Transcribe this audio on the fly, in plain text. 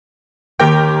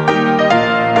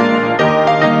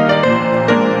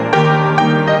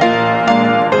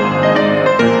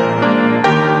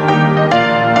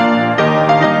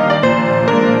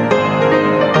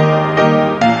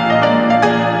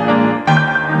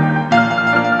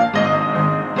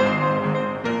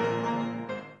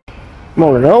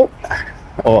Morning all,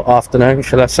 or afternoon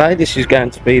shall I say. This is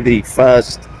going to be the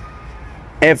first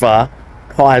ever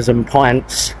Pies and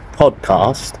Pints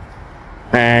podcast,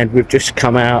 and we've just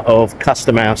come out of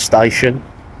Custom House Station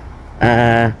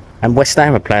and West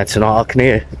Ham are playing tonight. I can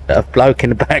hear a bloke in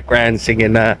the background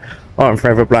singing I'm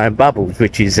Forever Blowing Bubbles,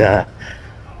 which is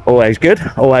always good,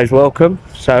 always welcome.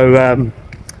 So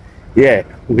yeah,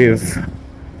 we've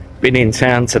been in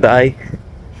town today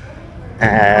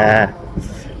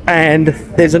and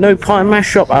there's a new pie and mash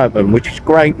shop open, which is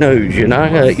great news. You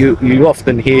know, you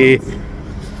often hear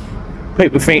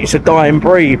people think it's a dying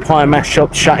breed, pie and mash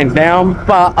shops shutting down,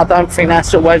 but I don't think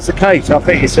that's always the case. I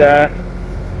think it's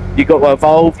you've got to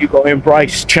evolve, you've got to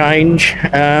embrace change.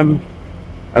 A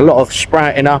lot of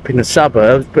sprouting up in the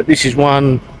suburbs, but this is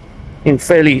one in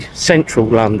fairly central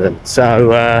London,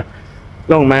 so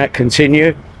long may it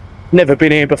continue. Never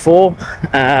been here before,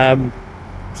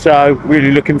 so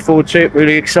really looking forward to it,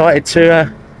 really excited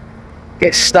to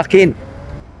get stuck in.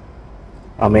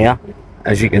 I'm here,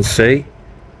 as you can see,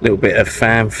 a little bit of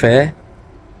fanfare,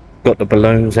 got the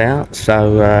balloons out,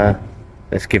 so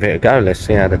let's give it a go. Let's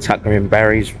see how the Tucker and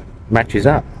Barry's matches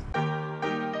up.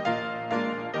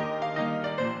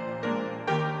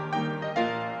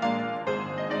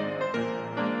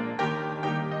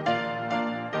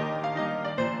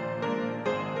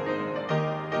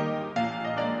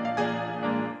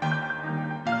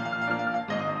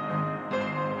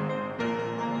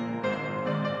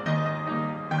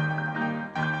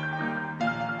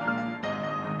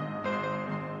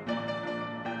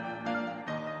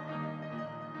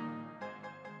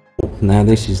 Now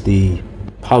this is the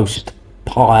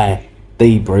post-pie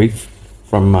debrief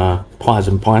from Pies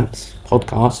and Pints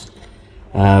podcast.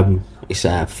 It's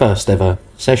our first ever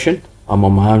session. I'm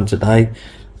on my own today.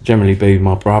 Generally be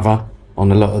my brother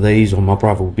on a lot of these, or my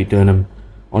brother will be doing them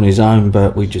on his own,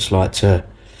 but we just like to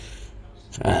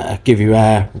give you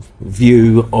our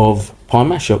view of pie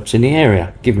mash shops in the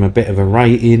area, give them a bit of a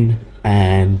rating,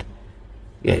 and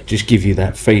yeah, just give you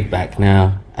that feedback.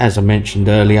 Now, as I mentioned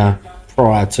earlier,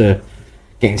 prior to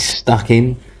getting stuck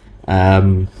in,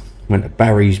 went to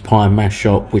Barry's Pie and Mash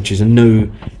Shop, which is a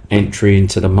new entry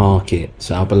into the market.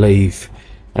 So I believe,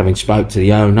 having spoke to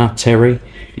the owner, Terry,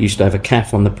 he used to have a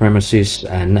cafe on the premises,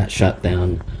 and that shut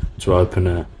down to open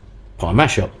a pie and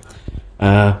mash shop.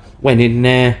 Went in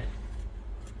there,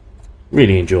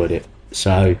 really enjoyed it.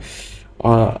 So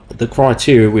the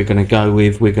criteria we're going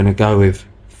to go with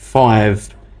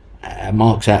 5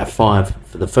 marks out of 5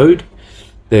 for the food.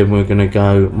 Then we're going to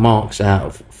go marks out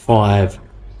of 5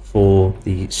 for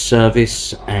the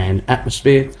service and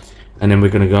atmosphere, and then we're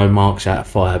going to go marks out of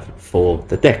 5 for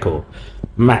the decor,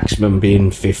 maximum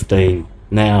being 15.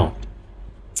 Now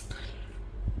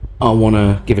I want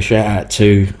to give a shout out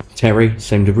to Terry,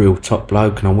 seemed a real top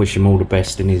bloke, and I wish him all the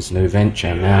best in his new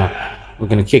venture. Now we're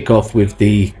going to kick off with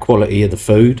the quality of the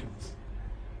food.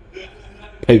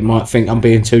 People might think I'm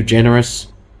being too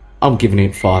generous. I'm giving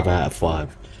it 5 out of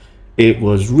 5. It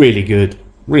was really good,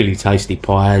 really tasty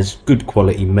pies, good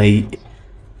quality meat.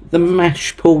 The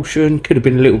mash portion could have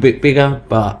been a little bit bigger,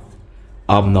 but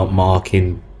I'm not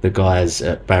marking the guys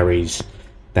at Barry's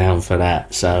down for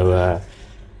that. So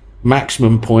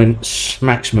maximum points,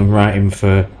 maximum rating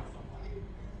for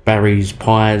Barry's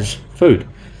pies food.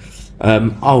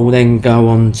 I'll then go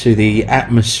on to the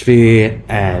atmosphere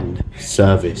and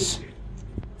service.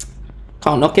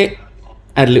 Can't knock it.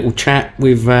 Had a little chat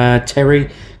with Terry.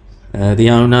 The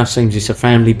owner seems it's a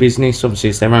family business. Obviously,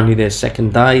 it's only their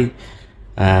second day.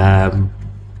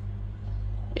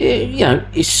 You know,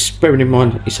 it's bearing in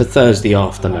mind it's a Thursday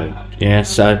afternoon. Yeah,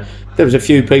 so there was a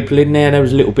few people in there. There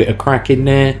was a little bit of crack in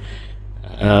there.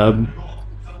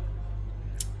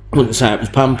 Wouldn't say it was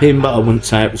pumping, but I wouldn't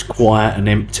say it was quiet and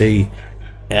empty.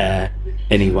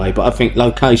 Anyway, but I think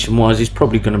location-wise, it's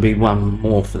probably going to be one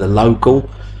more for the local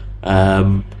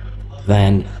than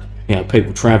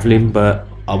people travelling, but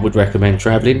I would recommend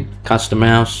travelling. Custom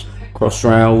House,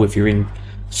 Crossrail, if you're in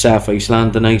South East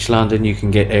London, East London, you can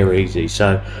get there easy.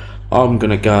 So I'm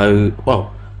going to go,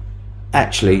 well,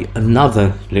 actually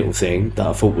another little thing that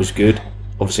I thought was good.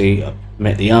 Obviously, I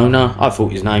met the owner. I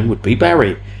thought his name would be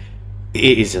Barry.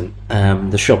 It isn't.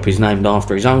 The shop is named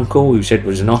after his uncle, who said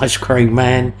was an ice cream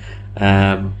man.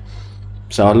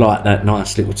 So I like that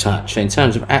nice little touch. In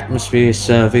terms of atmosphere,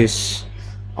 service,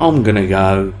 I'm going to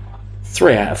go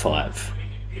 3 out of 5.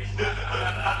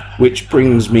 Which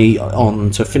brings me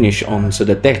on to finish on to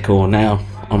the decor. Now,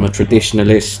 I'm a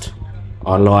traditionalist.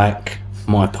 I like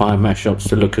my pie and mash shops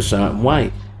to look a certain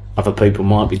way. Other people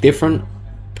might be different.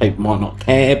 People might not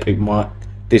care. People might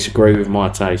disagree with my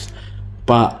taste.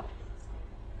 But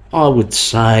I would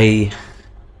say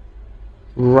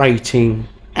rating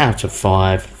out of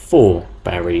 5 for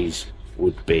Barry's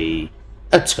would be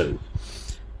a 2.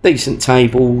 Decent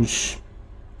tables,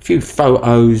 a few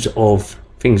photos of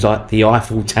things like the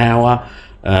Eiffel Tower,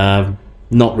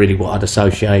 not really what I'd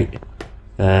associate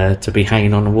to be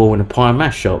hanging on the wall in a pie and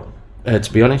mash shop,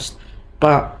 to be honest,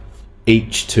 but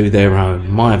each to their own.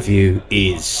 My view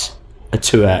is a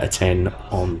 2 out of 10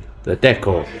 on the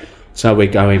decor, so we're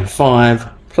going 5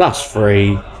 plus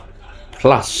 3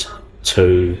 plus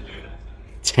 2,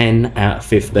 10 out of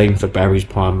 15 for Barry's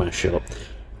Pie and Mash Shop.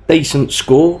 Decent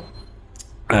score,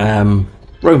 room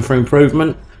for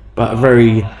improvement, but a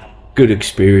very good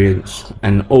experience,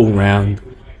 and all round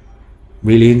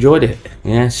really enjoyed it.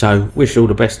 Yeah, so wish all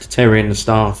the best to Terry and the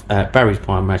staff at Barry's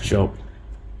Pie and Mash Shop.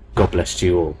 God bless to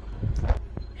you all.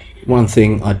 One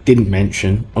thing I didn't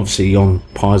mention, obviously on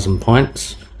Pies and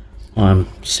Pints, I'm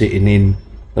sitting in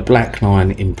the Black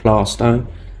Line in Plaistow,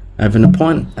 having a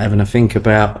pint, having a think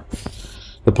about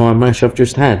the pie and mash I've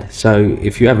just had. So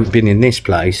if you haven't been in this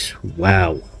place,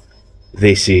 wow,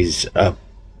 this is a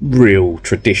real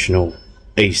traditional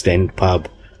East End pub.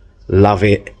 Love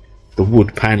it. The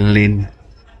wood panelling,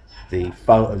 the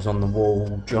photos on the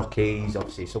wall, jockeys,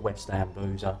 obviously it's a West Ham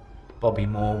boozer, Bobby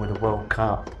Moore with a World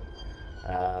Cup.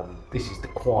 This is the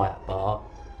quiet bar.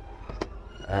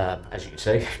 As you can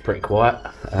see, it's pretty quiet.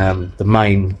 The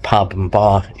main pub and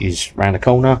bar is round the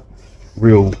corner.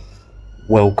 Real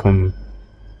welcome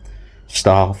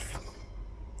staff.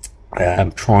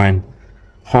 Trying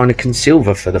Heineken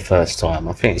Silver for the first time.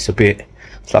 I think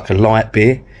it's like a light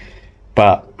beer,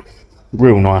 but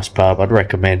real nice pub. I'd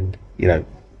recommend, a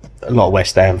lot of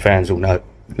West Ham fans will know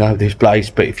this place,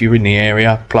 but if you're in the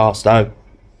area, Plaistow,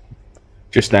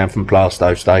 just down from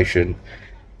Plaistow station,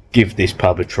 give this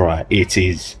pub a try. It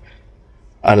is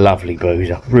a lovely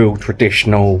boozer, real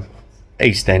traditional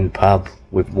East End pub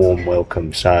with warm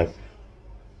welcome, so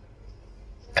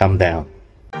come down.